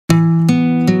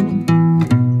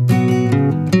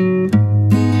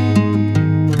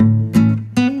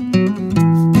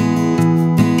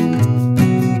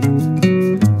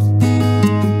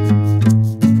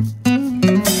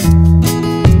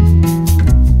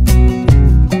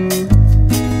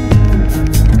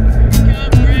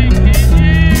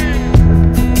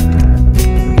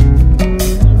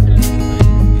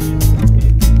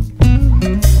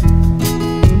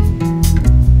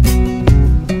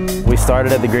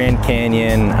started at the Grand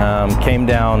Canyon, came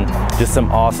down just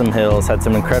some awesome hills, had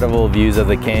some incredible views of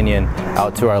the canyon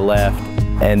out to our left,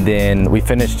 and then we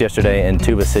finished yesterday in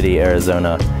Tuba City,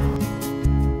 Arizona.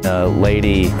 A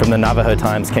lady from the Navajo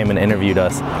Times came and interviewed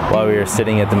us while we were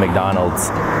sitting at the McDonald's,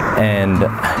 and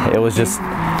it was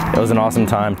an awesome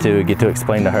time to get to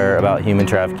explain to her about human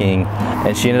trafficking,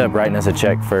 and she ended up writing us a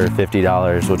check for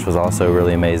 $50, which was also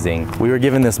really amazing. We were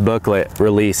given this booklet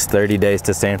released, 30 Days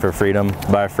to Stand for Freedom,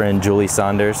 by our friend Julie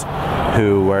Saunders,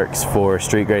 who works for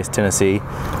Street Grace, Tennessee,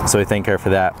 so we thank her for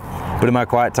that. But in my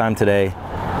quiet time today,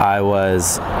 I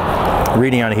was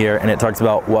reading out of here, and it talks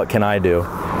about what can I do.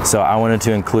 So I wanted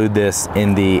to include this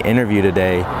in the interview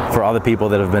today for all the people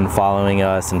that have been following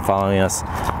us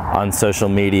on social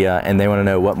media, and they want to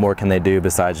know what more can they do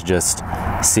besides just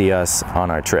see us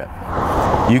on our trip.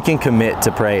 You can commit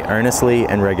to pray earnestly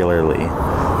and regularly.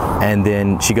 And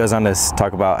then she goes on to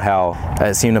talk about how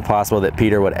it seemed impossible that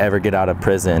Peter would ever get out of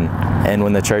prison, and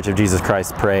when the Church of Jesus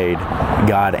Christ prayed,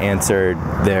 God answered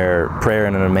their prayer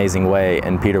in an amazing way,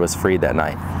 and Peter was freed that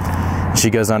night. She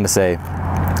goes on to say,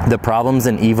 the problems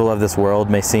and evil of this world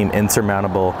may seem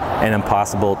insurmountable and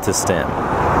impossible to stem.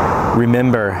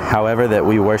 Remember, however, that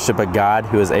we worship a God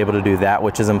who is able to do that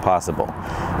which is impossible.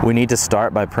 We need to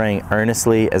start by praying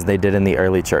earnestly as they did in the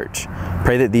early church.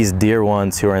 Pray that these dear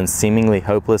ones who are in seemingly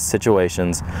hopeless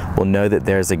situations will know that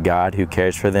there is a God who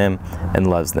cares for them and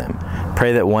loves them.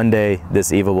 Pray that one day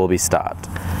this evil will be stopped.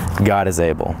 God is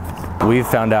able. We've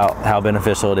found out how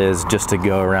beneficial it is just to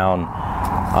go around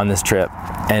on this trip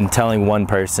and telling one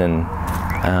person,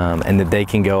 and that they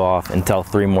can go off and tell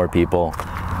 3 more people,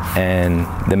 and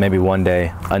then maybe one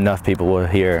day enough people will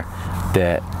hear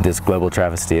that this global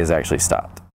travesty is actually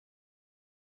stopped.